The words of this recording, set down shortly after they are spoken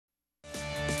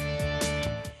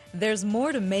There's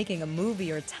more to making a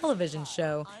movie or television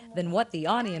show than what the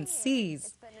audience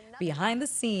sees. Behind the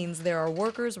scenes, there are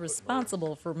workers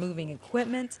responsible for moving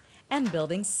equipment and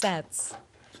building sets.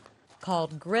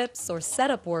 Called grips or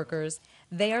setup workers,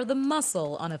 they are the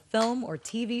muscle on a film or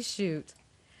TV shoot.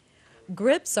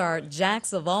 Grips are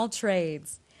jacks of all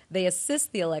trades. They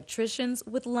assist the electricians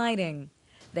with lighting.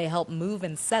 They help move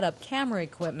and set up camera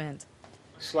equipment.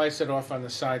 Slice it off on the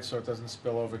side so it doesn't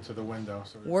spill over to the window.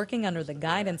 Working under the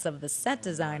guidance of the set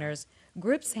designers,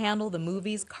 grips handle the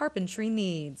movie's carpentry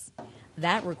needs.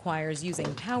 That requires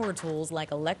using power tools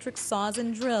like electric saws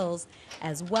and drills,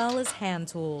 as well as hand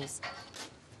tools.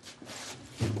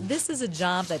 This is a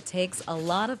job that takes a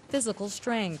lot of physical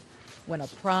strength. When a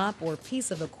prop or piece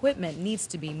of equipment needs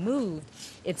to be moved,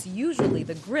 it's usually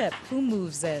the grip who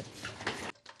moves it.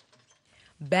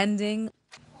 Bending,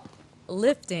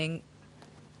 lifting,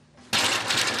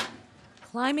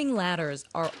 climbing ladders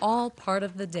are all part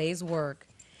of the day's work.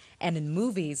 And in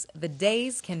movies, the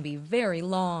days can be very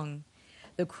long.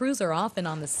 The crews are often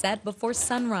on the set before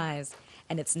sunrise,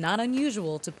 and it's not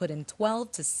unusual to put in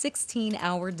 12 to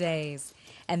 16-hour days.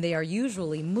 And they are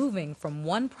usually moving from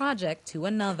one project to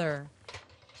another.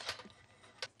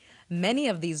 Many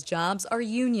of these jobs are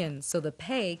union, so the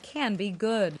pay can be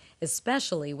good,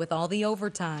 especially with all the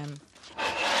overtime.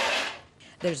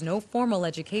 There's no formal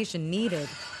education needed.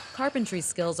 Carpentry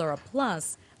skills are a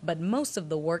plus, but most of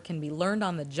the work can be learned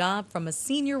on the job from a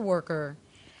senior worker.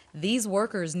 These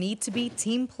workers need to be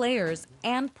team players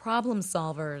and problem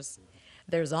solvers.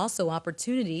 There's also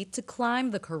opportunity to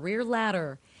climb the career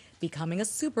ladder, becoming a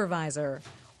supervisor,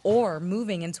 or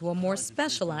moving into a more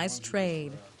specialized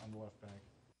trade.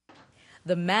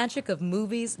 The magic of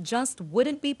movies just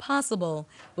wouldn't be possible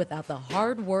without the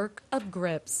hard work of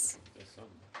grips.